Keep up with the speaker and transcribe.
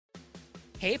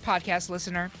Hey, podcast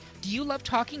listener. Do you love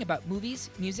talking about movies,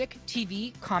 music,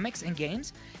 TV, comics, and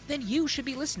games? Then you should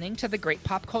be listening to The Great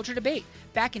Pop Culture Debate,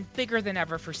 back and bigger than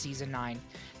ever for Season 9.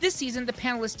 This season, the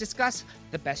panelists discuss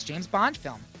the best James Bond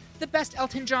film, the best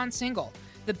Elton John single,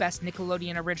 the best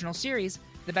Nickelodeon original series,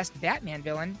 the best Batman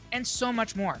villain, and so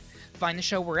much more. Find the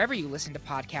show wherever you listen to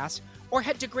podcasts, or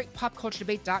head to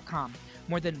greatpopculturedebate.com.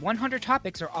 More than 100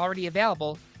 topics are already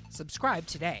available. Subscribe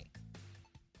today.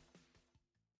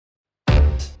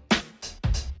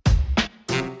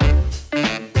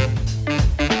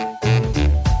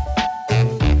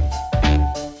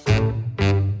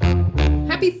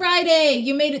 Happy Friday!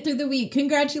 You made it through the week.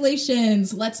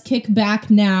 Congratulations. Let's kick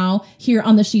back now here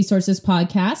on the She Sources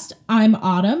podcast. I'm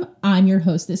Autumn. I'm your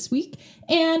host this week,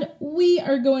 and we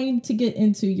are going to get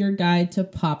into your guide to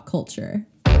pop culture.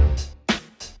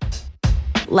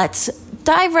 Let's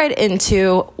dive right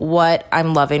into what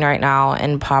I'm loving right now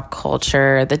in pop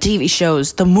culture. The TV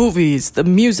shows, the movies, the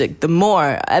music, the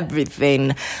more,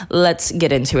 everything. Let's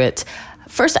get into it.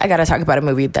 First, I gotta talk about a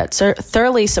movie that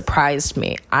thoroughly surprised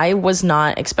me. I was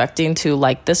not expecting to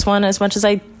like this one as much as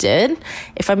I did.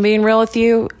 If I'm being real with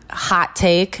you, hot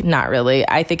take, not really.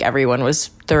 I think everyone was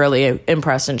thoroughly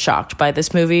impressed and shocked by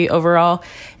this movie overall.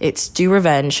 It's Do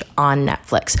Revenge on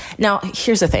Netflix. Now,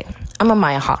 here's the thing. I'm a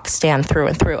Maya Hawke stan through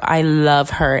and through. I love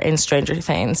her in Stranger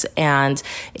Things and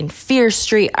in Fear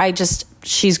Street.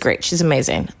 She's great. She's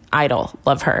amazing. Idol.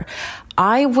 Love her.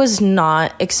 I was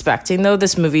not expecting, though,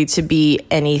 this movie to be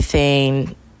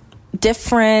anything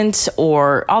different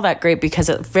or all that great, because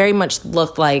it very much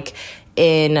looked like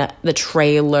in the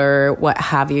trailer, what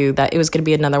have you, that it was going to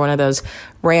be another one of those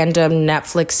random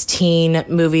Netflix teen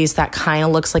movies that kind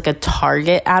of looks like a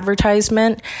Target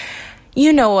advertisement.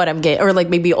 You know what I'm getting, or like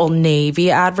maybe Old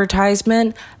Navy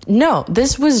advertisement. No,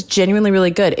 this was genuinely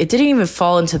really good. It didn't even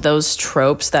fall into those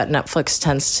tropes that Netflix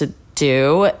tends to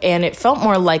do, and it felt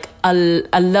more like a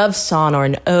love song or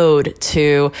an ode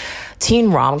to teen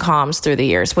rom-coms through the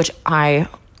years, which I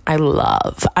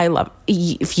love.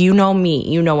 If you know me,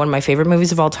 you know one of my favorite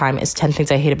movies of all time is 10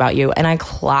 Things I Hate About You, and I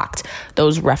clocked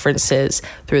those references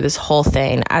through this whole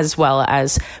thing, as well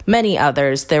as many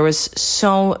others. There was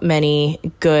so many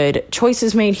good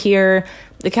choices made here.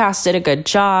 The cast did a good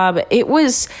job. It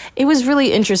was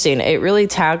really interesting. It really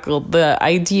tackled the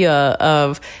idea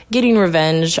of getting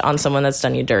revenge on someone that's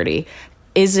done you dirty.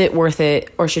 Is it worth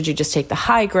it, or should you just take the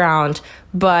high ground?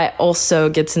 But also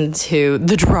gets into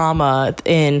the drama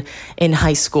in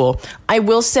high school. I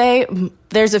will say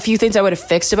there's a few things I would have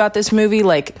fixed about this movie.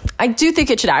 Like, I do think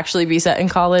it should actually be set in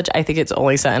college. I think it's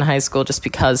only set in high school just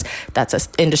because that's an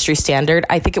industry standard.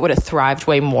 I think it would have thrived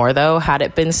way more, though, had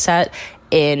it been set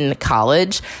in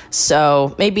college.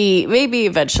 So maybe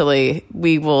eventually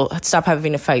we will stop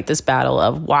having to fight this battle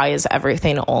of why is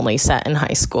everything only set in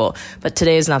high school. But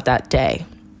today is not that day.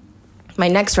 My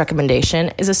next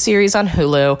recommendation is a series on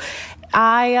Hulu.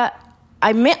 I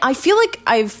feel like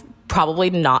I've probably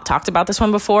not talked about this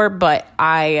one before, but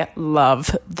I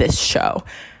love this show.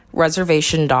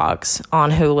 Reservation Dogs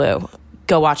on Hulu.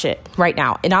 Go watch it right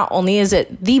now. And not only is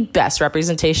it the best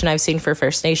representation I've seen for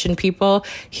First Nation people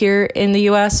here in the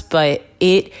US, but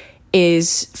it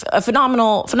is a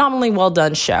phenomenally well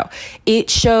done show. It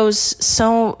shows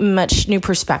so much new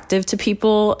perspective to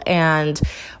people and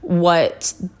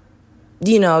what,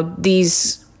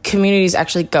 these communities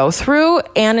actually go through,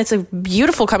 and it's a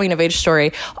beautiful coming of age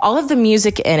story. All of the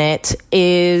music in it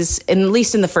is, at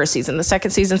least in the first season. The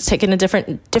second season's taken a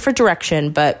different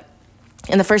direction, but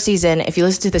in the first season, if you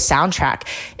listen to the soundtrack,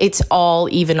 it's all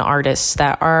even artists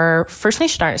that are First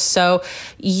Nation artists. So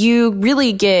you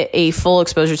really get a full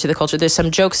exposure to the culture. There's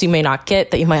some jokes you may not get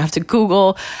that you might have to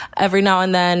Google every now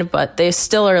and then, but they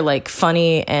still are like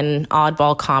funny and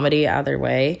oddball comedy either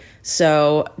way.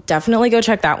 So definitely go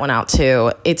check that one out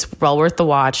too. It's well worth the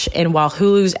watch. And while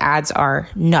Hulu's ads are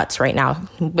nuts right now,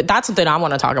 but that's something I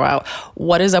want to talk about.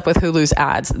 What is up with Hulu's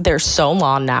ads? They're so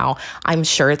long now. I'm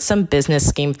sure it's some business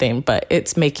scheme thing, but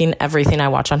it's making everything I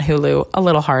watch on Hulu a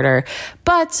little harder.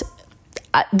 But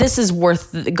this is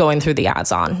worth going through the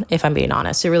ads on, if I'm being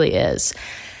honest. It really is.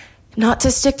 Not to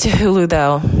stick to Hulu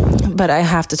though, but I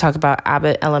have to talk about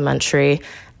Abbott Elementary.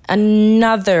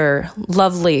 Another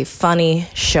lovely, funny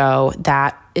show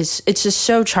it's just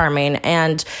so charming,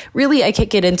 and really I can't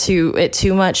get into it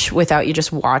too much without you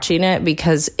just watching it,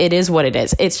 because it is what it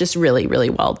is. It's just really, really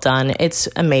well done. It's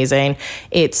amazing.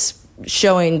 It's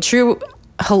showing true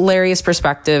hilarious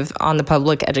perspective on the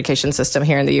public education system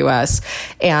here in the US,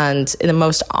 and in the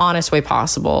most honest way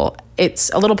possible.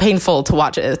 It's a little painful to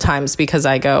watch it at times because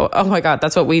I go, oh my God,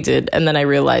 that's what we did. And then I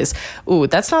realize, ooh,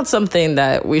 that's not something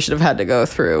that we should have had to go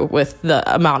through with the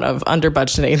amount of under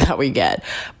budgeting that we get.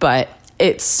 But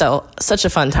it's still such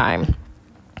a fun time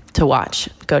to watch.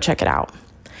 Go check it out.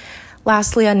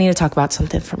 Lastly, I need to talk about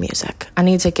something for music. I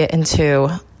need to get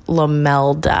into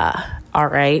Lamelda, all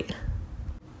right?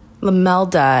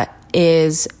 Lamelda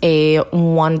is a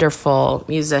wonderful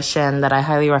musician that I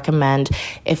highly recommend.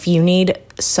 If you need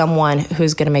someone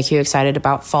who's going to make you excited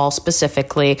about fall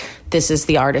specifically, this is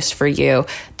the artist for you.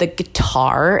 The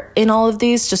guitar in all of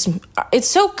these, just, it's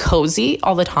so cozy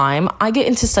all the time. I get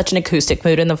into such an acoustic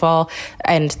mood in the fall,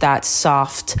 and that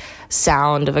soft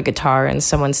sound of a guitar and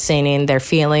someone singing their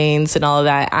feelings and all of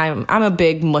that. I'm a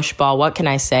big mush ball. What can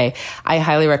I say? I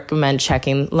highly recommend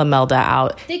checking Lamelda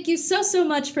out. Thank you so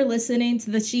much for listening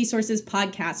to the She Sources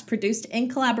podcast, produced in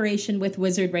collaboration with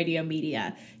Wizard Radio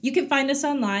Media. You can find us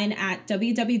online at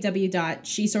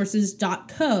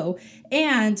www.shesources.co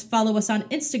and follow us on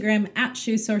Instagram at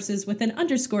SheSources with an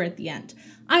 _ at the end.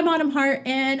 I'm Autumn Hart,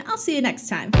 and I'll see you next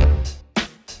time.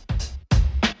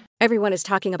 Everyone is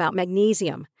talking about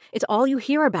magnesium. It's all you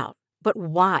hear about. But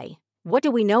why? What do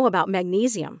we know about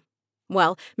magnesium?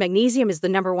 Well, magnesium is the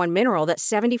 #1 mineral that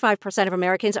 75% of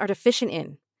Americans are deficient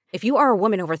in. If you are a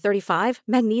woman over 35,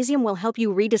 magnesium will help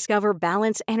you rediscover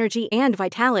balance, energy, and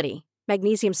vitality.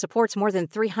 Magnesium supports more than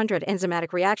 300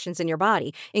 enzymatic reactions in your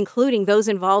body, including those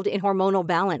involved in hormonal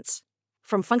balance.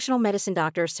 From functional medicine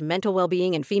doctors to mental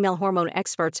well-being and female hormone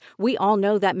experts, we all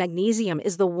know that magnesium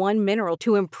is the one mineral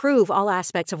to improve all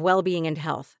aspects of well-being and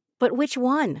health. But which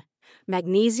one?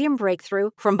 Magnesium Breakthrough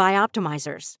from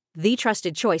Bioptimizers, the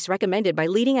trusted choice recommended by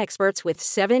leading experts with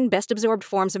 7 best-absorbed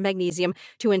forms of magnesium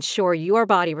to ensure your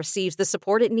body receives the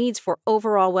support it needs for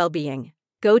overall well-being.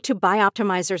 Go to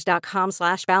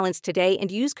bioptimizers.com/balance today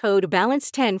and use code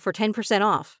BALANCE10 for 10%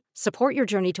 off. Support your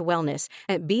journey to wellness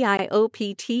at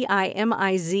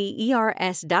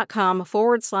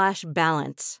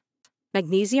bioptimizers.com/balance.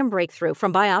 Magnesium Breakthrough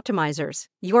from Bioptimizers,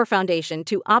 your foundation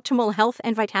to optimal health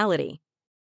and vitality.